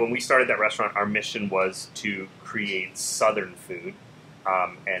when we started that restaurant, our mission was to create Southern food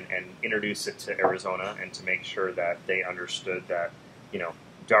and introduce it to Arizona and to make sure that they understood that,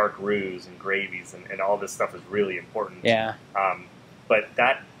 dark roux and gravies and all this stuff is really important. Yeah. But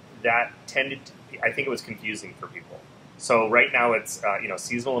that tended to, I think it was confusing for people. So right now it's,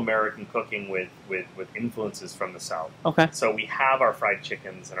 seasonal American cooking with influences from the South. Okay. So we have our fried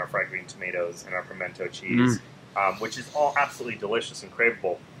chickens and our fried green tomatoes and our pimento cheese. Which is all absolutely delicious and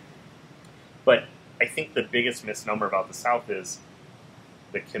craveable. But I think the biggest misnomer about the South is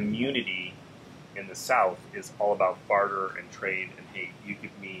the community in the South is all about barter and trade. And hey, you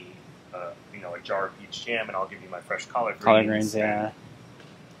give me, a jar of peach jam, and I'll give you my fresh collard greens. Collard greens, yeah.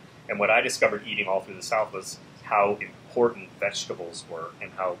 And what I discovered eating all through the South was how important vegetables were,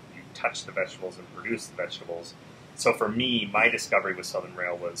 and how you touch the vegetables and produce the vegetables. So for me, my discovery with Southern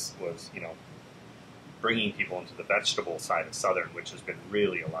Rail was bringing people into the vegetable side of Southern, which has been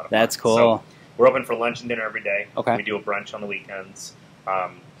really a lot of fun. That's cool. So we're open for lunch and dinner every day. Okay. We do a brunch on the weekends.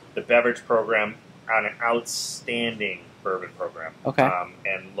 The beverage program, an outstanding bourbon program. Okay.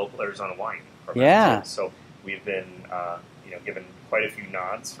 And local Arizona wine program. Yeah. Too. So we've been, given quite a few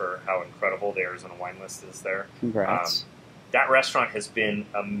nods for how incredible the Arizona wine list is there. Congrats. That restaurant has been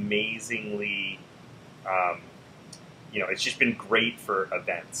amazingly... it's just been great for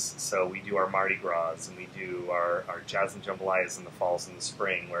events. So we do our Mardi Gras and we do our jazz and jambalayas in the falls and the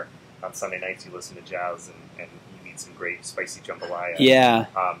spring, where on Sunday nights you listen to jazz and you eat some great spicy jambalaya. Yeah.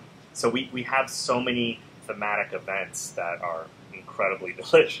 So we have so many thematic events that are incredibly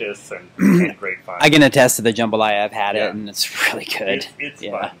delicious and great fun. I can attest to the jambalaya. I've had it, and it's really good. It's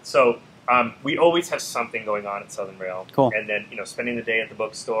fun. So we always have something going on at Southern Rail. Cool. And then, spending the day at the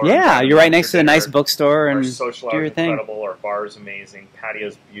bookstore. Yeah, you're right next to a nice bookstore, and our social do hour your is thing. incredible. Our bar is amazing.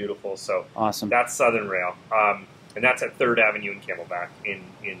 Patio's beautiful. So Awesome. That's Southern Rail. And that's at 3rd Avenue in Camelback in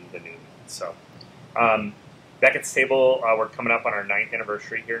the Newman. So Beckett's Table, we're coming up on our 9th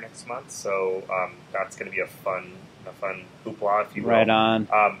anniversary here next month. So that's going to be a fun hoopla, if you will. Right on.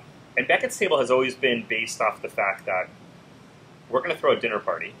 And Beckett's Table has always been based off the fact that we're going to throw a dinner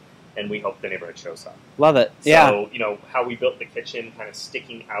party, and we hope the neighborhood shows up. Love it. Yeah. So, how we built the kitchen, kind of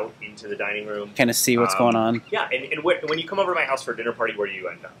sticking out into the dining room. Kind of see what's going on. Yeah, and when you come over to my house for a dinner party, where do you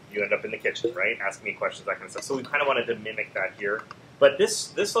end up? You end up in the kitchen, right? Asking me questions, that kind of stuff. So we kind of wanted to mimic that here. But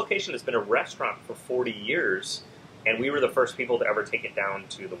this location has been a restaurant for 40 years, and we were the first people to ever take it down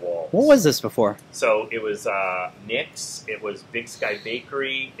to the walls. What was this before? So it was Nick's, it was Big Sky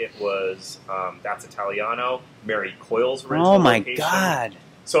Bakery, it was That's Italiano, Mary Coyle's original location. God.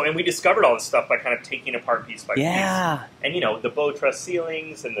 So, and we discovered all this stuff by kind of taking apart piece by piece. Yeah. And, the bow truss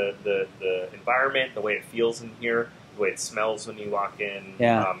ceilings and the environment, the way it feels in here, the way it smells when you walk in,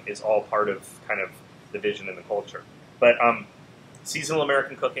 is all part of kind of the vision and the culture. But seasonal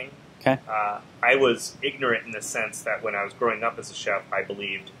American cooking. Okay. I was ignorant in the sense that when I was growing up as a chef, I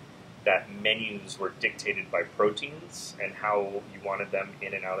believed that menus were dictated by proteins and how you wanted them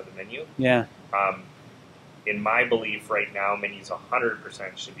in and out of the menu. Yeah. In my belief right now, menus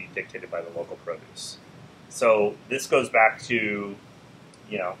 100% should be dictated by the local produce. So this goes back to,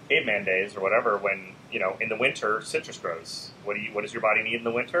 caveman days or whatever, when, in the winter, citrus grows. What does your body need in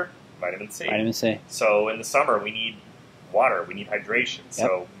the winter? Vitamin C. Vitamin C. So in the summer, we need water, we need hydration. Yep.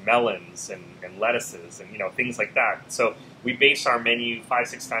 So melons and lettuces and, things like that. So we base our menu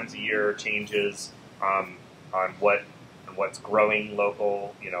 5-6 times a year, changes on what's growing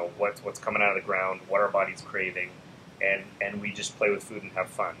local, what's coming out of the ground, what our body's craving, and we just play with food and have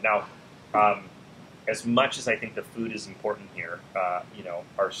fun. Now, as much as I think the food is important here,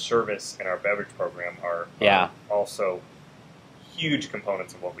 our service and our beverage program are also huge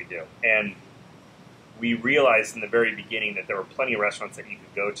components of what we do. And we realized in the very beginning that there were plenty of restaurants that you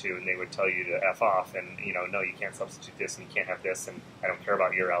could go to and they would tell you to F off and, no, you can't substitute this and you can't have this and I don't care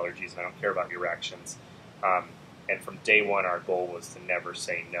about your allergies and I don't care about your reactions. And from day one, our goal was to never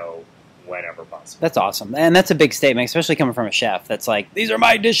say no whenever possible. That's awesome. And that's a big statement, especially coming from a chef that's like, these are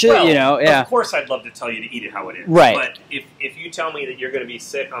my dishes, Well, of course I'd love to tell you to eat it how it is. Right. But if you tell me that you're going to be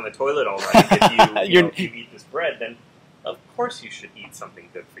sick on the toilet all night if you eat this bread, then of course you should eat something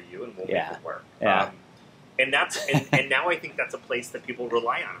good for you and we'll make it work. Yeah. And now I think that's a place that people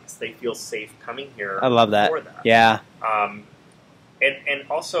rely on us. They feel safe coming here. I love that. For that. Yeah. And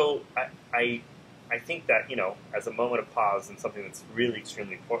also I think that, as a moment of pause and something that's really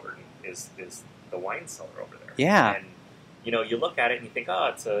extremely important is the wine cellar over there. Yeah. And, you look at it and you think,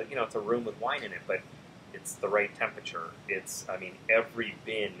 oh, it's a room with wine in it, but it's the right temperature. Every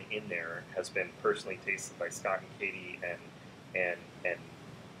bin in there has been personally tasted by Scott and Katie and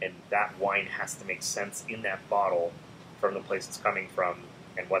that wine has to make sense in that bottle from the place it's coming from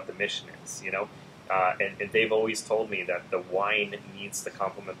and what the mission is, And they've always told me that the wine needs to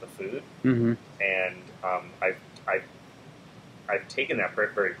complement the food, and I've taken that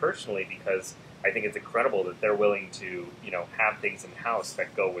very personally because I think it's incredible that they're willing to have things in house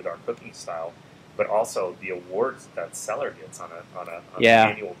that go with our cooking style, but also the awards that cellar gets on an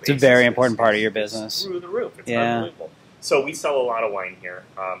annual basis. It's a very important part of your business. Through the roof, it's unbelievable. So we sell a lot of wine here.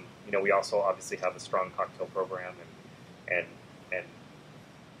 We also obviously have a strong cocktail program, and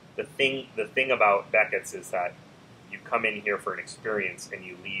the thing about Beckett's is that you come in here for an experience and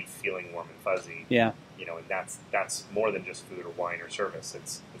you leave feeling warm and fuzzy. Yeah. And that's more than just food or wine or service.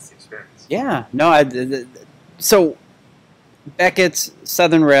 It's the experience. Yeah. No. So Beckett's,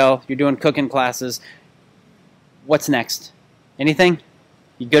 Southern Rail. You're doing cooking classes. What's next? Anything?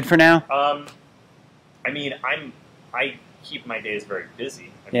 You good for now? I keep my days very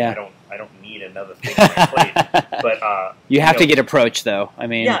busy. Yeah. I don't need another thing on my plate. But you have to get approached, though.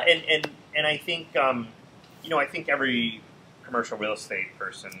 Yeah, and I think I think every commercial real estate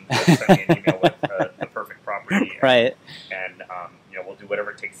person will send me an email with the perfect property, right? And we'll do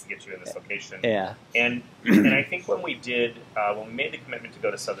whatever it takes to get you in this location. Yeah. And I think when we made the commitment to go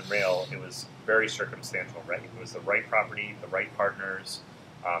to Southern Rail, it was very circumstantial, right? It was the right property, the right partners.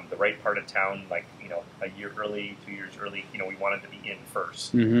 The right part of town, a year early, 2 years early, we wanted to be in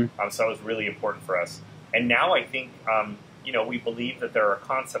first. Mm-hmm. So that was really important for us. And now I think, we believe that there are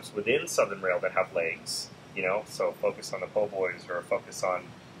concepts within Southern Rail that have legs, so focus on the po' boys or focus on,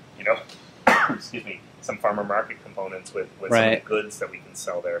 excuse me, some farmer market components with some of the goods that we can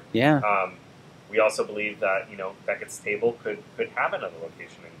sell there. Yeah. We also believe that, Beckett's Table could have another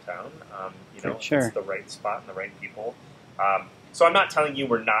location in town. It's the right spot and the right people. So I'm not telling you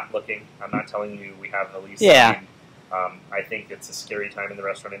we're not looking. I'm not telling you we have the lease signed. I think it's a scary time in the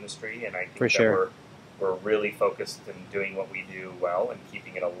restaurant industry, and I think that we're really focused in doing what we do well and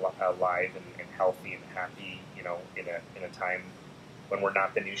keeping it alive and healthy and happy, in a time when we're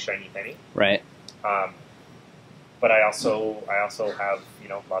not the new shiny penny. Right. but I also have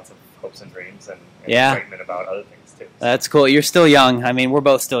lots of hopes and dreams and Yeah. excitement about other things too. That's cool. You're still young. I mean, we're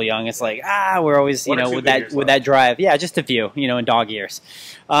both still young. It's like, we're always, One or two with good that years with left. that drive. Yeah, just a few, in dog years.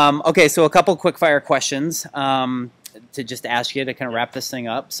 Okay, so a couple quick fire questions to just ask you to kind of wrap this thing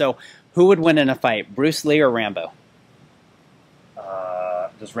up. So, who would win in a fight, Bruce Lee or Rambo?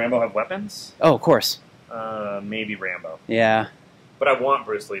 Does Rambo have weapons? Oh, of course. Maybe Rambo. Yeah, But I want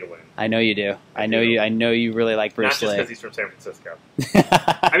Bruce Lee to win. I know you do. I I know do. you. I know you really like Not Bruce just Lee. because he's from San Francisco.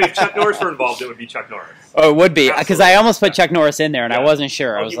 I mean, if Chuck Norris were involved, it would be Chuck Norris. Oh, it would be, because Absolutely. I almost put Chuck Norris in there, and I Yeah. wasn't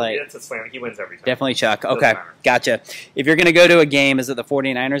sure. I Oh, was like, it's a slam. He wins every time. definitely Chuck. Doesn't Okay, matter. gotcha. If you're going to go to a game, is it the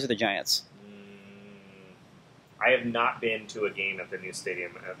 49ers or the Giants? I have not been to a game at the new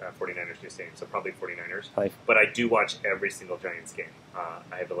stadium, at 49ers new stadium, so probably 49ers. Probably. But I do watch every single Giants game.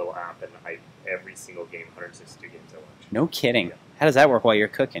 I have a little app, and every single game, 162 games I watch. No kidding. Yeah. How does that work while you're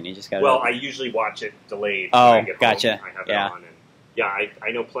cooking? You just got to... Well, I usually watch it delayed Oh, when I get gotcha. home. I have Yeah. it on. And yeah,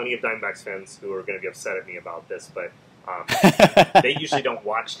 I know plenty of Diamondbacks fans who are going to be upset at me about this, but they usually don't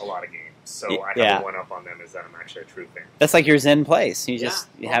watch a lot of games. So I have Yeah. a one-up on them is that I'm actually a true fan. That's like your Zen place. You Yeah. just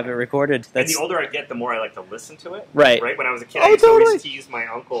you have it recorded. And That's the older I get, the more I like to listen to it. Right. Right? When I was a kid, Oh, I used to totally. always tease my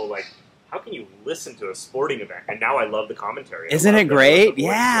uncle, like, how can you listen to a sporting event? And now I love the commentary. I Isn't love it the great? voice.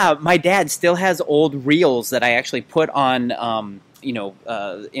 Yeah, my dad still has old reels that I actually put on,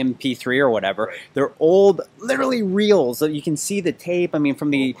 MP3 or whatever. Right. They're old, literally reels. So you can see the tape. I mean, from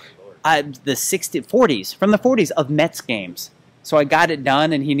the Oh, my Lord. 40s, from the 40s of Mets games. So I got it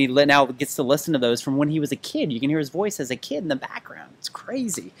done, and he now gets to listen to those from when he was a kid. You can hear his voice as a kid in the background. It's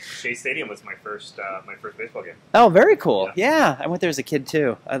crazy. Shea Stadium was my first baseball game. Oh, very cool. Yeah. Yeah, I went there as a kid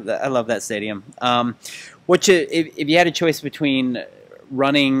too. I love that stadium. If you had a choice between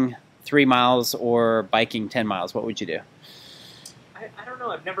running 3 miles or biking 10 miles, what would you do? I don't know.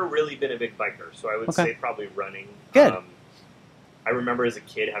 I've never really been a big biker, so I would Okay. say probably running. Good. I remember as a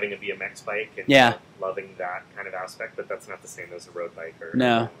kid having a BMX bike and Yeah. loving that kind of aspect, but that's not the same as a road bike or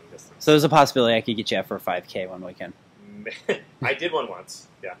No. long distance. So there's a possibility I could get you out for a 5K one weekend. I did one once.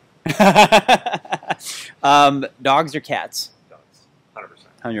 Yeah, Dogs or cats? dogs,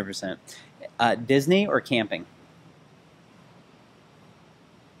 100%. 100%. Disney or camping?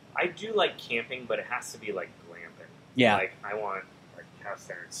 I do like camping, but it has to be like glamping. Yeah. Like I want like cast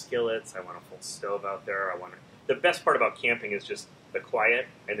iron skillets. I want a full stove out there. The best part about camping is just the quiet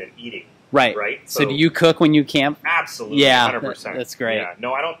and then eating. Right. Right. So do you cook when you camp? Absolutely. Yeah, 100%. that's great. Yeah.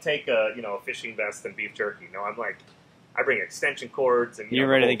 No, I don't take a fishing vest and beef jerky. No, I'm like, I bring extension cords and You're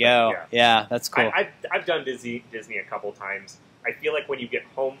the ready whole to go. thing. Yeah, that's cool. I've done Disney a couple times. I feel like when you get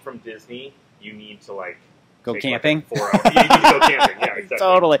home from Disney, you need to like Go take, camping? Like, 4 hours. You need to go camping. Yeah, exactly.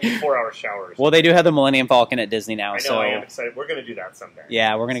 Totally. 4-hour showers. Well, they do have the Millennium Falcon at Disney now. I know. so I am excited. We're going to do that someday.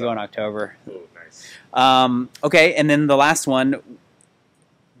 yeah, we're going to go in October. Ooh, nice. Okay, and then the last one,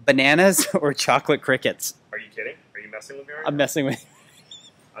 bananas or chocolate crickets? Are you kidding? Are you messing with me right I'm now? messing with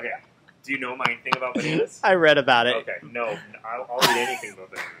Okay. Do you know my thing about bananas? I read about it. Okay. No, I'll read anything about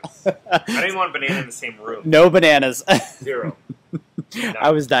bananas. I didn't want a banana in the same room. No bananas. Zero. No.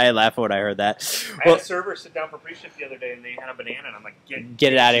 I was dying laughing when I heard that. I Well, had a server sit down for pre-shift the other day, and they had a banana, and I'm like,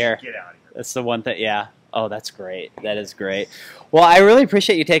 get it out of here. Get out of here. That's the one thing, yeah. Oh, that's great. That is great. Well, I really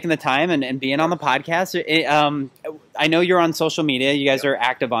appreciate you taking the time and being on the podcast. I know you're on social media. You guys Yep. are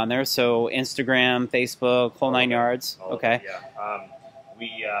active on there, so Instagram, Facebook, whole nine yards. All of Okay. it,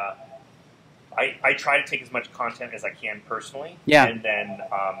 yeah. I try to take as much content as I can personally. Yeah. And then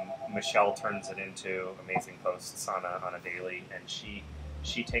Michelle turns it into amazing posts on a daily, and she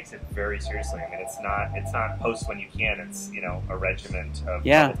takes it very seriously. I mean, it's not post when you can. It's a regiment of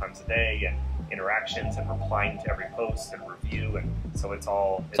Yeah. a couple times a day and interactions and replying to every post and review, and so it's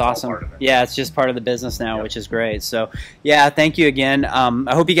all Awesome. part of it. Yeah, it's just part of the business now, Yep. which is great. So, yeah, thank you again.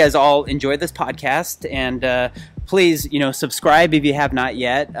 I hope you guys all enjoyed this podcast, and please, subscribe if you have not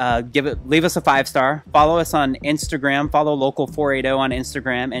yet. Leave us a 5-star. Follow us on Instagram. Follow Local 480 on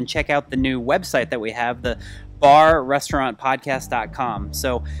Instagram, and check out the new website that we have, the barrestaurantpodcast.com.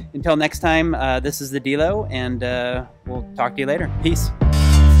 So until next time, this is the Delo, and we'll talk to you later. Peace.